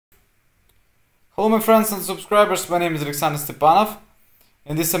Hello my friends and subscribers, my name is Alexander Stepanov.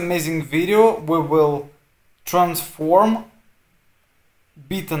 In this amazing video we will transform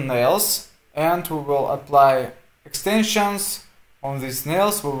Bitten nails and we will apply extensions on these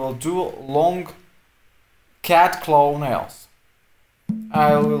nails. We will do long cat claw nails.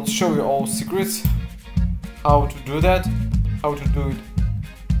 I will show you all secrets, how to do that, how to do it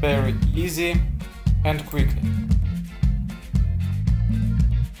very easy and quickly.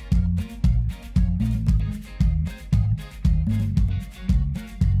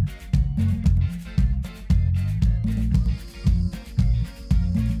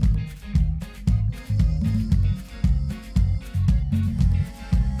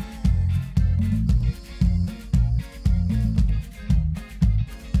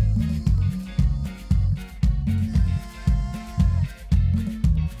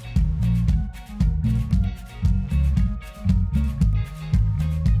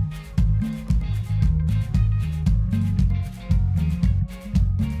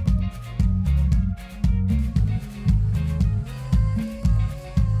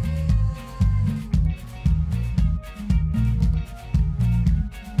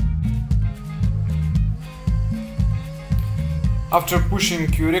 After pushing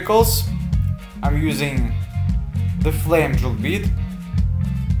cuticles, I'm using the flame drill bit.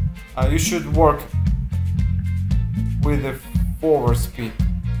 You should work with the forward speed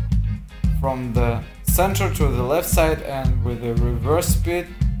from the center to the left side and with the reverse speed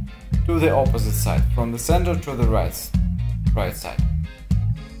to the opposite side, from the center to the right side.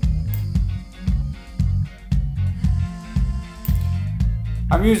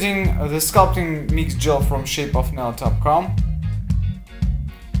 I'm using the sculpting mix gel from Shape of Nail.com.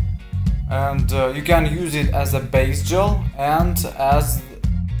 And you can use it as a base gel and as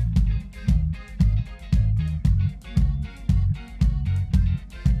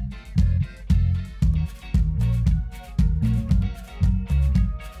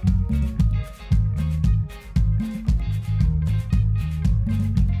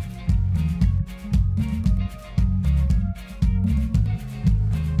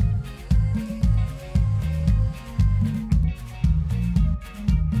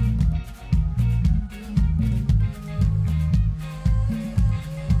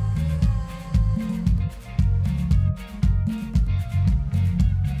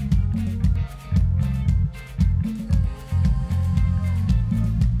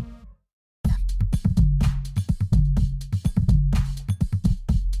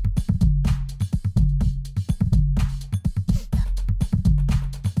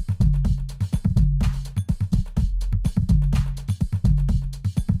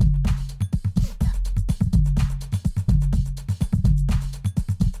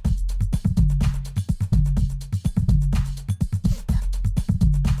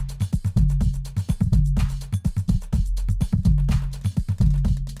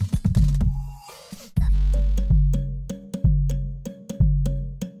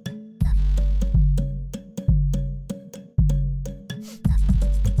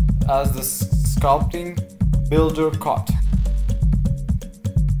the sculpting builder cut.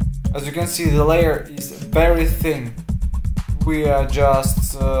 As you can see, the layer is very thin. We are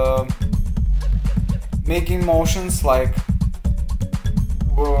just making motions like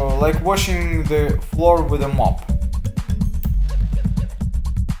washing the floor with a mop.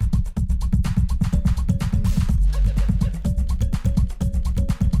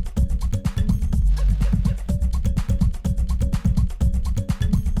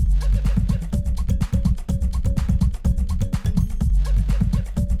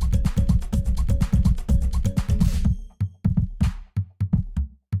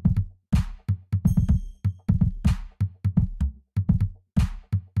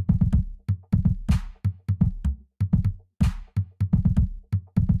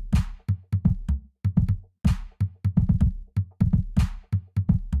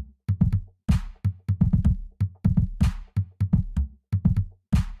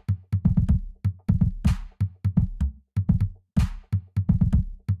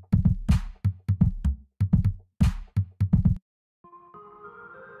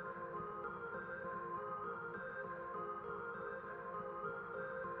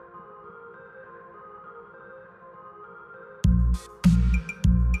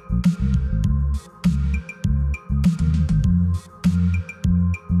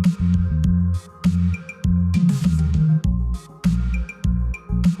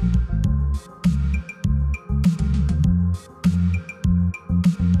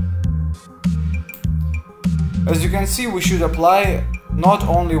 As you can see, we should apply not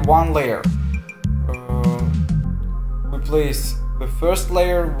only one layer. We place the first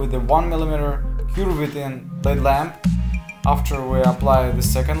layer with the 1 mm cure within LED lamp. After we apply the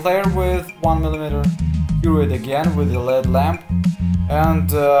second layer with 1 mm, cure it again with the LED lamp,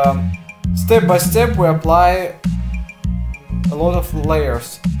 and step by step we apply a lot of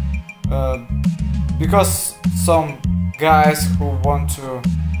layers, because some guys who want to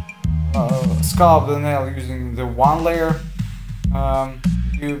sculpt the nail using the one layer,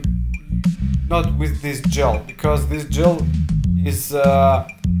 not with this gel, because this gel is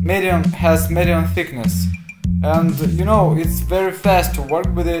has medium thickness, and you know, it's very fast to work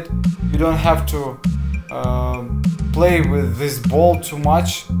with it. You don't have to play with this ball too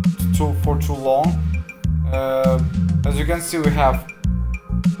much for too long. As you can see, we have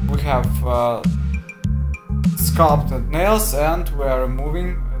sculpted nails, and we are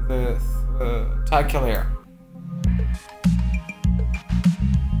removing the tacky layer.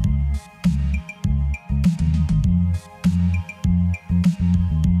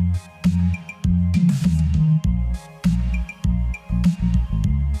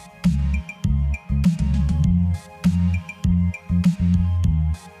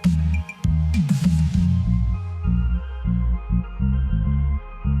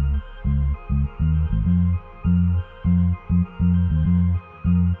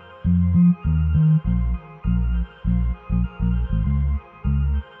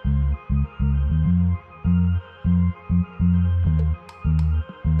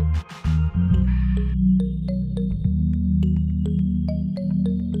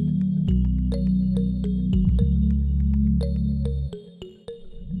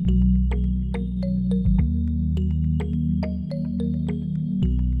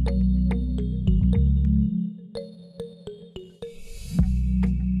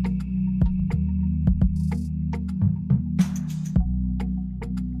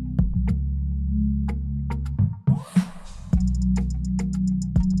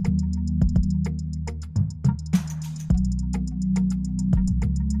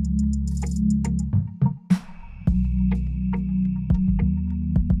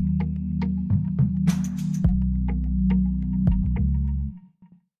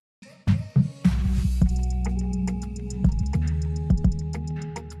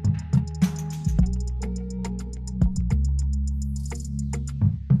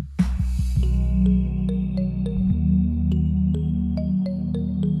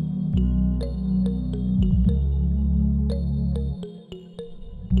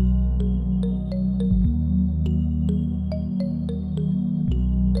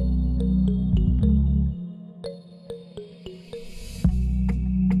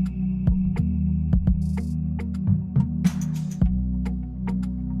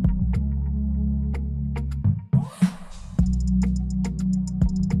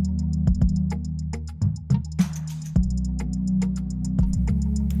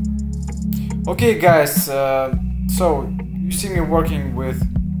 Okay guys, so you see me working with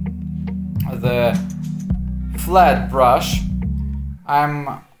the flat brush.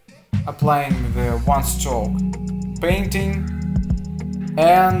 I'm applying the one stroke painting,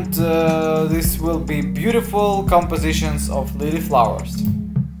 and this will be beautiful compositions of lily flowers.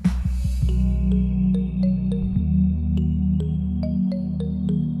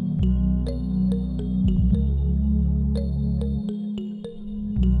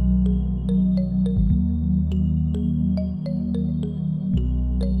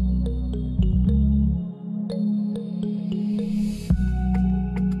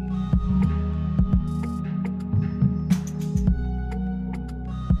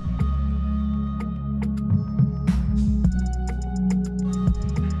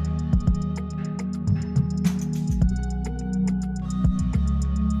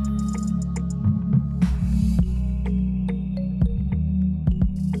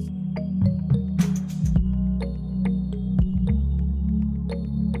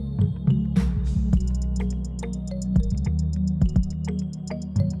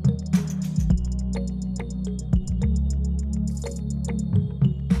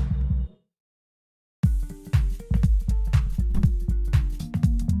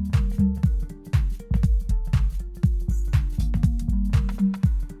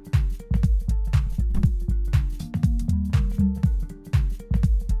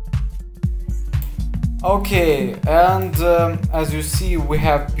 Okay, and as you see, we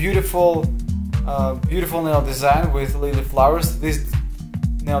have beautiful nail design with lily flowers. This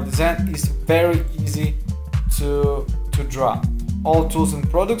nail design is very easy to draw. All tools and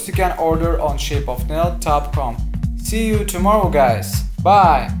products you can order on shapeofnail.com. See you tomorrow, guys.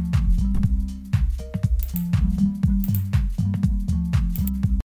 Bye!